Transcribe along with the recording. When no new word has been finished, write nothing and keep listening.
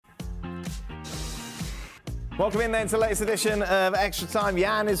Welcome in then to the latest edition of Extra Time.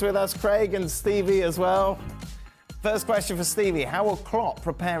 Jan is with us, Craig and Stevie as well. First question for Stevie. How will Klopp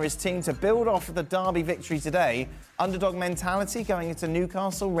prepare his team to build off of the derby victory today? Underdog mentality going into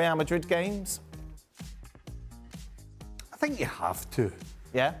Newcastle, Real Madrid games? I think you have to.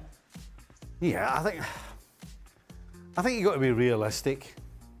 Yeah? Yeah, I think you've got to be realistic.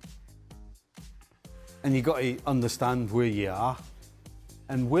 And you've got to understand where you are.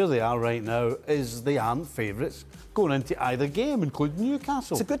 And where they are right now is they aren't favourites going into either game, including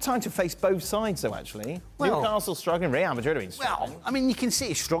Newcastle. It's a good time to face both sides, though, actually. Well, Newcastle struggling, Real Madrid have been struggling. Well, I mean, you can say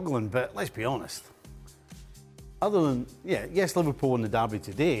he's struggling, but let's be honest. Other than, yes, Liverpool won the derby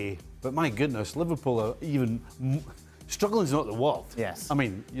today, but my goodness, Liverpool are even... Struggling's not the word. Yes. I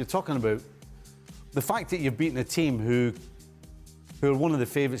mean, you're talking about the fact that you've beaten a team who are one of the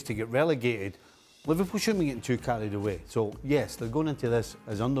favourites to get relegated. Liverpool shouldn't be getting too carried away. So, yes, they're going into this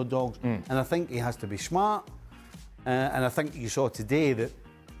as underdogs, and I think he has to be smart. And I think you saw today that,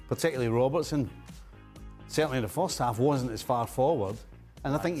 particularly Robertson, certainly in the first half, wasn't as far forward.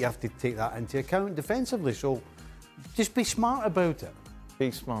 And I think you have to take that into account defensively. So, just be smart about it.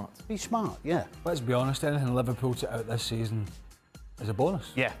 Be smart. Be smart, yeah. Let's be honest, anything Liverpool to out this season is a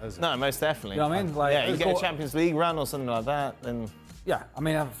bonus. Yeah, no, most definitely. You know what I mean? Like, yeah, you get a Champions League run or something like that, then... Yeah, I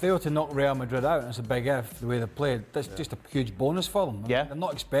mean, if they fail to knock Real Madrid out, and it's a big if, the way they played, that's just a huge bonus for them. Yeah. They're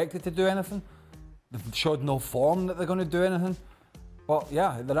not expected to do anything. They've showed no form that they're going to do anything. But,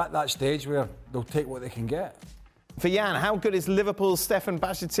 yeah, they're at that stage where they'll take what they can get. For Jan, how good is Liverpool's Stefan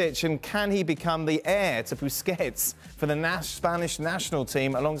Bajcetic, and can he become the heir to Busquets for the Spanish national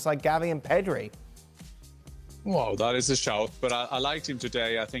team alongside Gavi and Pedri? Wow, that is a shout. But I liked him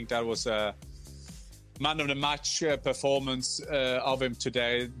today. I think that was a man of the match performance of him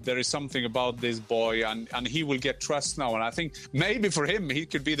today. There is something about this boy, and he will get trust now. And I think maybe for him, he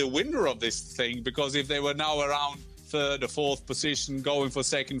could be the winner of this thing, because if they were now around third or fourth position, going for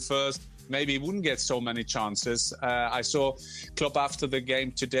second, first, maybe he wouldn't get so many chances. I saw Klopp after the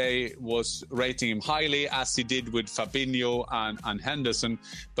game today was rating him highly, as he did with Fabinho and Henderson.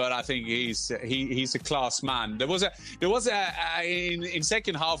 But I think he's a class man. There was in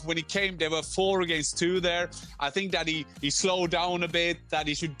second half when he came, there were 4 against 2 there. I think that he slowed down a bit, that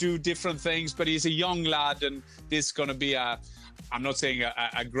he should do different things. But he's a young lad, and this is going to be I'm not saying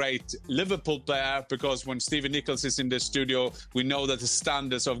a great Liverpool player, because when Stephen Nichols is in the studio, we know that the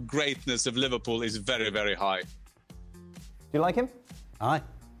standards of greatness of Liverpool is very, very high. Do you like him? Aye.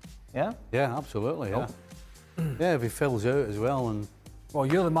 Yeah? Yeah, absolutely, yeah. Yeah, if he fills out as well. And Well,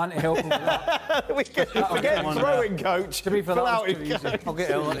 you're the man to help him with that. We can forget throwing coach. To be fair, Fill that out was his too easy.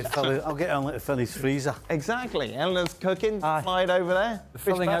 I'll get on to fill his freezer. Exactly. Eleanor's cooking, Aye. slide over there. The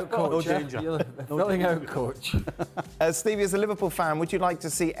filling out coach. No yeah? danger. You're the filling out coach. Stevie, as a Liverpool fan, would you like to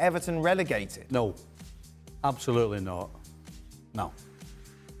see Everton relegated? No, absolutely not. No.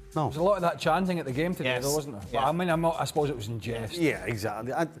 No. There's a lot of that chanting at the game today, Yes. though, wasn't there? Yeah. But, I mean, I suppose it was in jest. Yeah,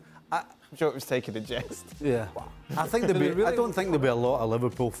 exactly. I'm sure it was taken in jest. Yeah. I think I don't think there'll be a lot of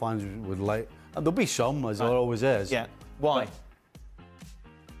Liverpool fans who would like. There'll be some, as there always is. Yeah. Why?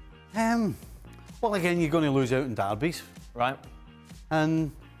 Well, again, you're going to lose out in derbies, Right.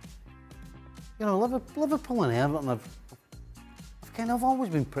 and you know, Liverpool and Everton have always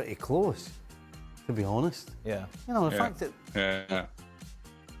been pretty close, to be honest. Yeah. You know, the fact that Yeah.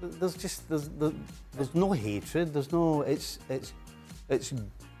 there's no hatred. There's no. It's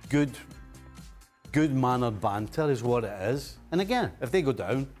good mannered banter is what it is. And again, if they go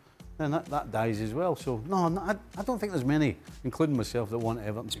down, then that dies as well. So no, I don't think there's many, including myself, that want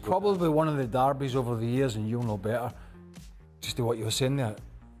Everton to go Probably down. one of the derbies over the years, and you'll know better, just to what you were saying there,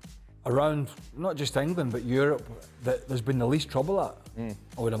 around not just England but Europe, that there's been the least trouble at,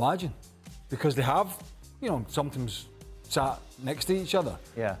 I would imagine, because they have, you know, sometimes sat next to each other.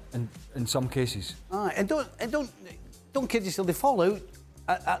 Yeah. In some cases. And don't kid yourself. They fall out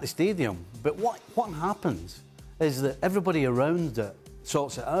at the stadium, but what happens is that everybody around it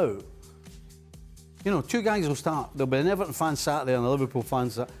sorts it out. You know, 2 guys will start. There'll be an Everton fan sat there and a Liverpool fan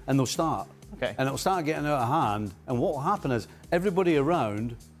sat, and they'll start. Okay. And it'll start getting out of hand. And what will happen is everybody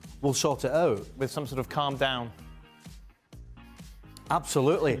around will sort it out. With some sort of calm down.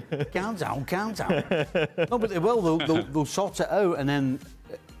 Absolutely. Calm down. No, but they will. They'll sort it out, and then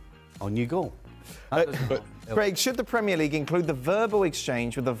on you go. Craig, should the Premier League include the verbal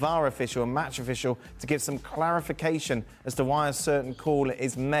exchange with the VAR official and match official to give some clarification as to why a certain call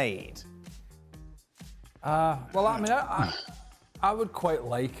is made? Well, I mean, I would quite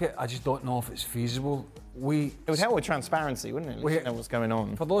like it. I just don't know if it's feasible. It would help with transparency, wouldn't it? At least you know what's going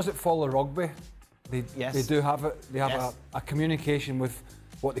on. For those that follow rugby, they do have it. They have a communication with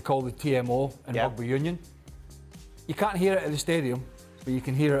what they call the TMO in rugby union. you can't hear it at the stadium, but you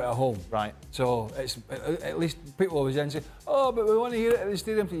can hear it at home. Right. So it's at least people always then say, "Oh, but we want to hear it at the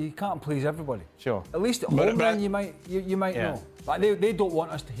stadium." You can't please everybody. Sure. At least at home, then you might Yeah. know. Like they don't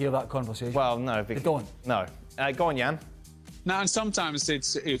want us to hear that conversation. Well, no, they don't. No. Go on, Jan. Now, and sometimes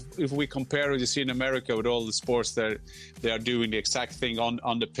it's if we compare it, you see in America with all the sports that they are doing the exact thing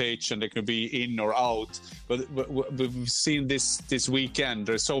on the pitch and they can be in or out. But we've seen this weekend.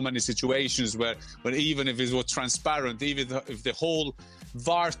 There's so many situations where even if it was transparent, even if the whole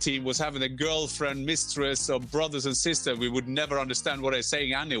VAR team was having a girlfriend, mistress, or brothers and sisters, we would never understand what they're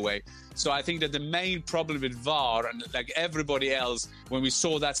saying anyway. So I think that the main problem with VAR, and like everybody else, when we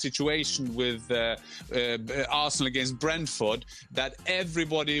saw that situation with Arsenal against Brentford, that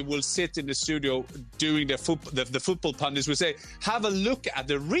everybody will sit in the studio doing the football pundits will say, have a look at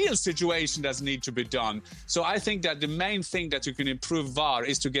the real situation that needs to be done. So I think that the main thing that you can improve VAR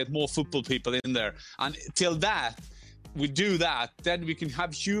is to get more football people in there. And till that, we do that, then we can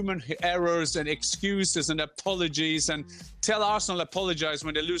have human errors and excuses and apologies and tell Arsenal apologise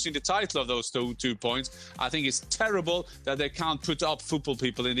when they're losing the title of those two points. I think it's terrible that they can't put up football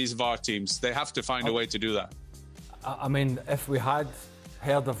people in these VAR teams. They have to find a way to do that. I mean, if we had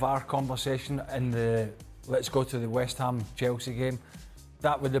heard the VAR conversation in the let's go to the West Ham Chelsea game,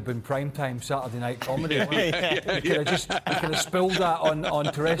 that would have been prime time Saturday night comedy. You could have spilled that on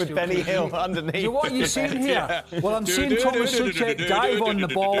terrestrial. With Benny TV. Hill underneath. So what are you seeing here? Well, I'm seeing Thomas Souček dive on the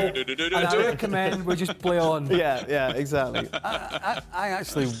ball, and I recommend we just play on. Yeah, exactly. I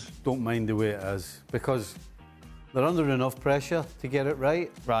actually don't mind the way it is because they're under enough pressure to get it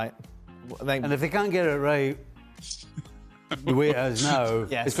right. Right. And if they can't get it right the way it is now,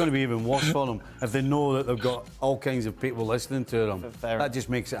 Yes. it's going to be even worse for them if they know that they've got all kinds of people listening to them. Fair. That just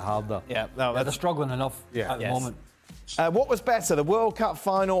makes it harder. Yeah, no, They're struggling enough at the Yes. moment. What was better, the World Cup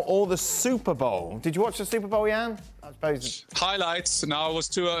final or the Super Bowl? Did you watch the Super Bowl, Jan? I suppose. Highlights. No, it was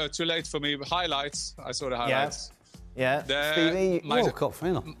too late for me. But highlights. I saw the highlights. Yeah. Stevie, World Cup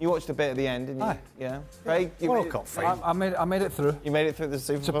final. you watched a bit at the end, didn't you? Aye. Yeah. Craig, you World made Cup it, final. I made it through. you made it through the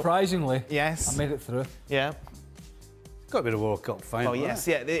Super Bowl? Surprisingly, Yes. I made it through. Yeah. Got to be the World Cup final. Oh, yes,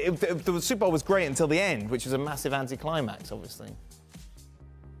 yeah. The Super Bowl was great until the end, which was a massive anticlimax, obviously.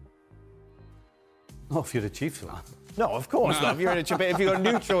 Not if you're a Chiefs fan. No, of course not. If you're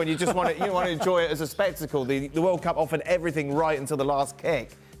neutral and you want to enjoy it as a spectacle, the World Cup offered everything right until the last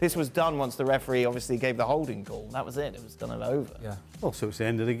kick. This was done once the referee obviously gave the holding call. That was it. It was done and over. Yeah. Oh, so it's the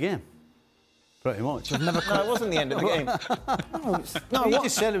end of the game. Pretty much. No, it wasn't the end of the game. No, you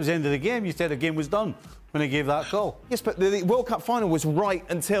just said it was the end of the game. You said the game was done when they gave that call. Yes, but the World Cup final was right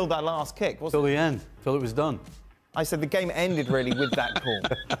until that last kick, wasn't Till it? the end, till it was done. I said the game ended really with that call.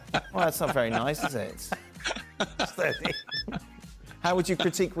 Well, that's not very nice, is it? How would you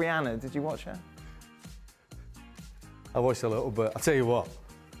critique Rihanna? Did you watch her? I watched a little bit. I'll tell you what,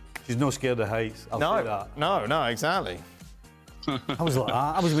 she's no scared of heights. I'll say that. No, exactly. I was like,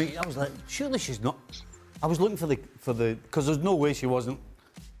 I was like, surely she's not. I was looking for the because there's no way she wasn't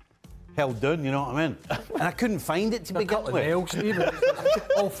held down. You know what I mean? And I couldn't find it to begin with. Nails, Stephen.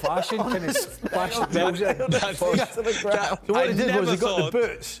 Old-fashioned kind of plastic nails. So what he did was he got the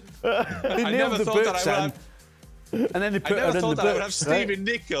boots. He nailed the boots in, and then he put her in the boots. I never thought that I would have right? Stevie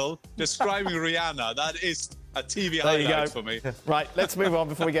Nicol describing Rihanna. That is a TV There you highlight go. for me. Right, let's move on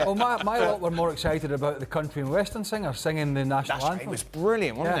before we get... Well, my lot were more excited about the country and western singer singing the national That's right, anthem. it was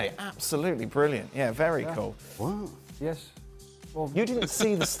brilliant, wasn't Yeah. it? Absolutely brilliant. Yeah, very cool. What? Yes. Well, You didn't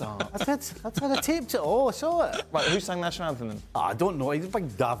see the start. I taped it all. I saw it. Right, who sang National Anthem then? I don't know. He's a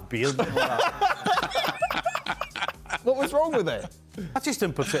big daft beard. What was wrong with it? I just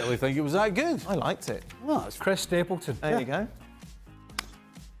didn't particularly think it was that good. I liked it. No, it's Chris Stapleton. There you go.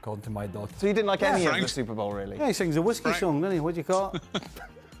 According to my daughter. So you didn't like any of Frank. the Super Bowl, really? Yeah, he sings a whiskey song, doesn't he? What do you call it?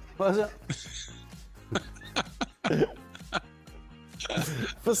 What is it?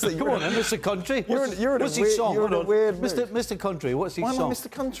 Come on, then, Mr. Country. You're in a What's his weird- song? you're in a Hold on. weird mood. Mr. Country, what's his Why am I song?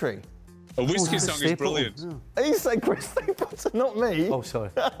 Mr. Country? A whiskey Chris song is Stapleton. brilliant. He said Chris Stapleton, not me. Oh, sorry.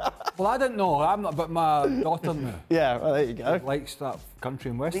 Well, I didn't know. I'm not, but my daughter knew. Yeah, well, there you go. Likes that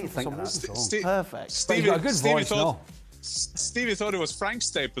country and western. What do you think for of some that reason. song? Perfect. But he's got a good voice now. Stevie thought it was Frank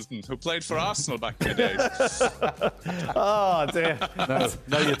Stapleton, who played for Arsenal back in the day. Oh, dear.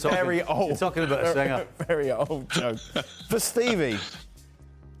 No, you're talking. Very old. You're talking about a singer. Very old joke. For Stevie.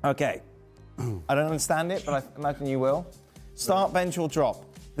 Okay. I don't understand it, but I imagine you will. Start, bench or drop?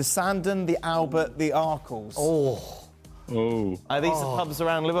 The Sandon, the Albert, the Arkles. Oh. Are these the pubs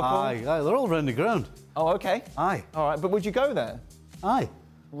around Liverpool? Aye, they're all around the ground. Oh, okay. Aye, All right, but would you go there? aye.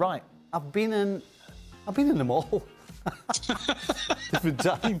 Right. I've been in them all. Different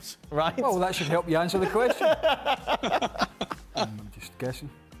times. Right? Well, that should help you answer the question. I'm just guessing.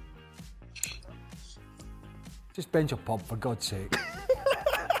 Just bench a pub, for God's sake.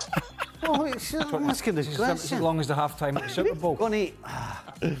 Oh, I'm asking this As question. long as the half-time at the Super Bowl.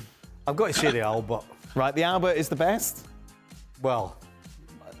 I've got to say the Albert. Right, the Albert is the best? Well,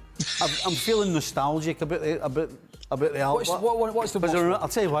 I'm feeling nostalgic about the Albert. What's the most? I'll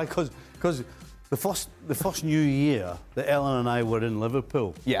tell you why, because the first New Year that Ellen and I were in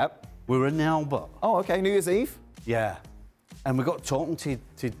Liverpool, Yep. we were in the Albert. Oh, OK, New Year's Eve? Yeah. And we got talking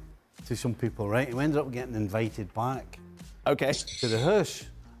to some people, right? And we ended up getting invited back OK. to the house.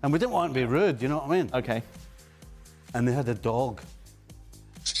 And we didn't want to be rude, you know what I mean? OK. And they had a dog.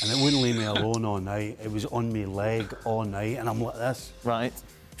 And it wouldn't leave me alone all night. It was on my leg all night. And I'm like this. Right.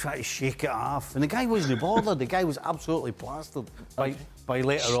 Try to shake it off. And the guy wasn't bothered. The guy was absolutely plastered by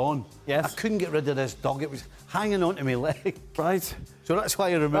later on. Yes. I couldn't get rid of this dog. It was hanging onto my leg. Right. So that's why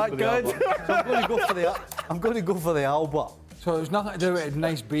I remember the Right, good. Albert. So I'm going to go for the Albert. So it was nothing to do with a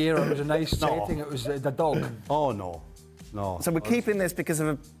nice beer or it was a nice setting, it was the dog. Oh, no. No. So we're keeping this because of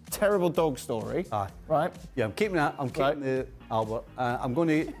a terrible dog story. Aye. Right? Yeah, I'm keeping that. I'm keeping the Albert. I'm going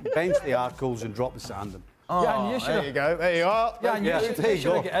to bench the Arkles and drop the Sandon. Oh, Yeah, and you there you go. There you are. Yeah, and you there you should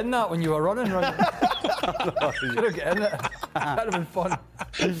go. have got in that when you were running, right? Should have got in it. That'd have been fun.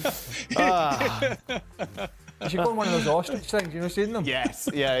 You should go on one of those ostrich things, you know, seen them? Yes.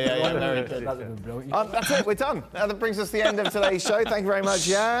 Yeah. Very good. That'd have been brilliant. That's it. We're done. That brings us to the end of today's show. Thank you very much,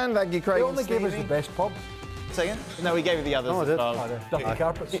 Jan. Thank you, Craig. They and only gave us Stevie. the best pub. Say again? No, we gave you the others. Oh, I as did. well. Dirty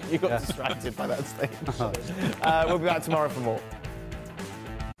carpets. You got distracted by that stage. We'll be back tomorrow for more.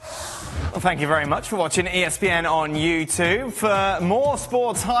 Well, thank you very much for watching ESPN on YouTube. For more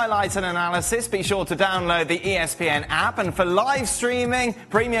sports highlights and analysis, be sure to download the ESPN app. And for live streaming,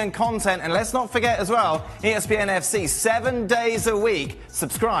 premium content, and let's not forget as well, ESPN FC 7 days a week.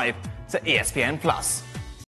 Subscribe to ESPN Plus.